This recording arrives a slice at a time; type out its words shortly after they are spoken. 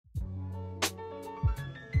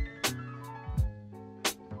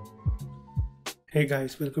Hey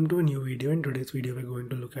guys, welcome to a new video. In today's video we're going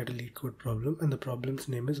to look at a Leetcode problem, and the problem's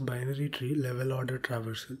name is binary tree level order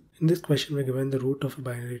traversal. In this question we're given the root of a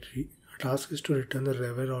binary tree. Our task is to return the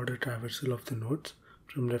level order traversal of the nodes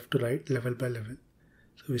from left to right, level by level.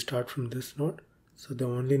 So we start from this node. So the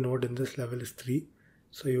only node in this level is 3.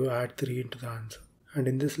 So you add 3 into the answer. And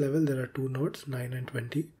in this level there are two nodes, 9 and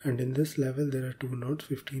 20. And in this level there are two nodes,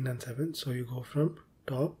 15 and 7. So you go from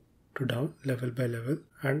top to down, level by level,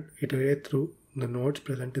 and iterate through the nodes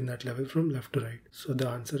present in that level from left to right. So the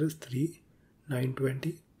answer is 3, 9,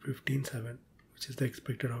 20, 15, 7, which is the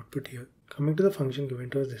expected output here. Coming to the function given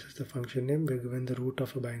to us, this is the function name. We're given the root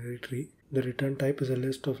of a binary tree. The return type is a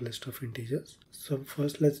list of integers. So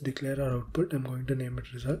first let's declare our output. I'm going to name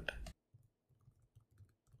it result.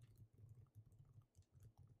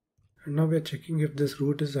 And now we're checking if this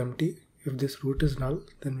root is empty. If this root is null,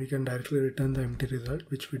 then we can directly return the empty result,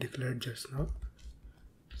 which we declared just now.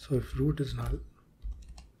 So if root is null,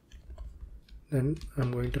 then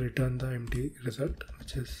I'm going to return the empty result,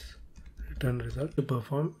 which is return result. To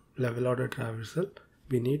perform level order traversal,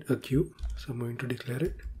 we need a queue. So I'm going to declare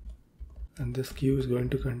it. And this queue is going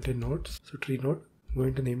to contain nodes. So tree node, I'm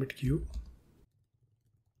going to name it queue.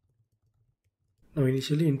 Now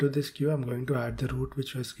initially into this queue, I'm going to add the root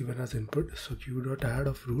which was given as input. So queue.add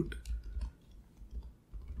of root.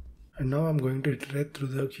 And now I'm going to iterate through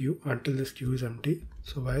the queue until this queue is empty.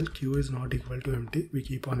 So while queue is not equal to empty, we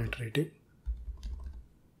keep on iterating.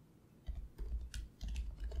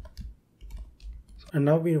 And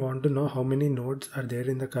now we want to know how many nodes are there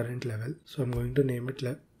in the current level. So I'm going to name it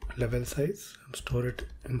level size and store it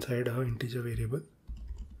inside our integer variable.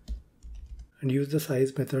 And use the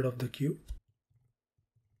size method of the queue.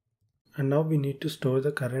 And now we need to store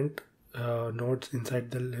the current nodes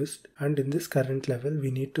inside the list, and in this current level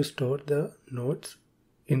we need to store the nodes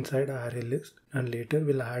inside our array list, and later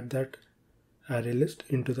we'll add that array list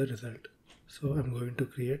into the result. So I'm going to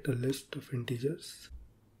create a list of integers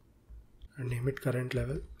and name it current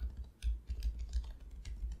level.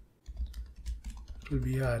 It will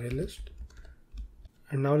be an array list.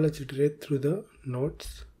 And now let's iterate through the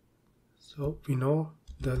nodes. So we know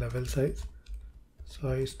the level size, so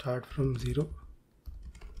I start from 0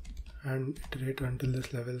 and iterate until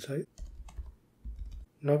this level size.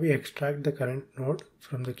 Now we extract the current node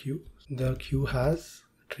from the queue. The queue has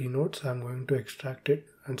tree nodes, so I'm going to extract it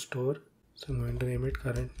and store. So I'm going to name it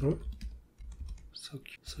current node. So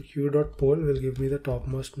queue.poll will give me the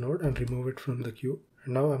topmost node and remove it from the queue.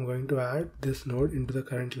 And now I'm going to add this node into the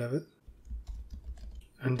current level.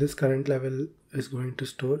 And this current level is going to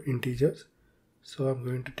store integers. So I'm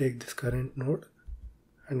going to take this current node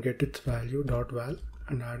and get its value .val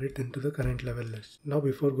and add it into the current level list. Now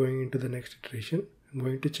before going into the next iteration, I'm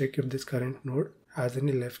going to check if this current node has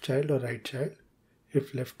any left child or right child.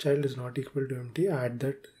 If left child is not equal to empty, add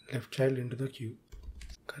that left child into the queue.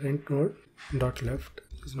 Current node dot left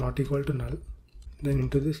is not equal to null. Then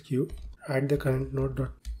into this queue, add the current node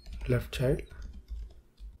dot left child.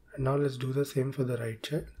 And now let's do the same for the right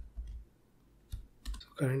child. So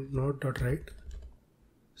current node dot right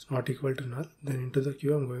is not equal to null. Then into the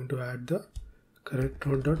queue, I'm going to add the current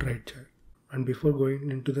node dot right child. And before going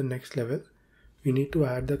into the next level, we need to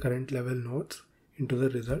add the current level nodes into the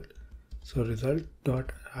result. So result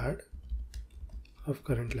dot add of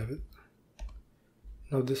current level.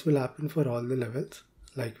 Now this will happen for all the levels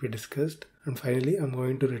like we discussed. And finally, I'm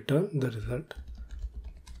going to return the result.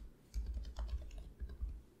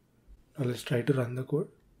 Now let's try to run the code.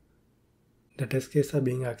 The test cases are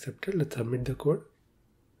being accepted. Let's submit the code.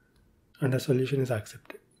 And the solution is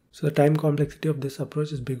accepted. So the time complexity of this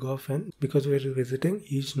approach is big O of n because we're visiting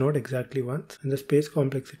each node exactly once, and the space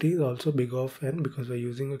complexity is also big O of n because we're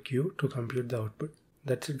using a queue to compute the output.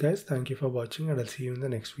 That's it guys, thank you for watching and I'll see you in the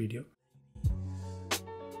next video.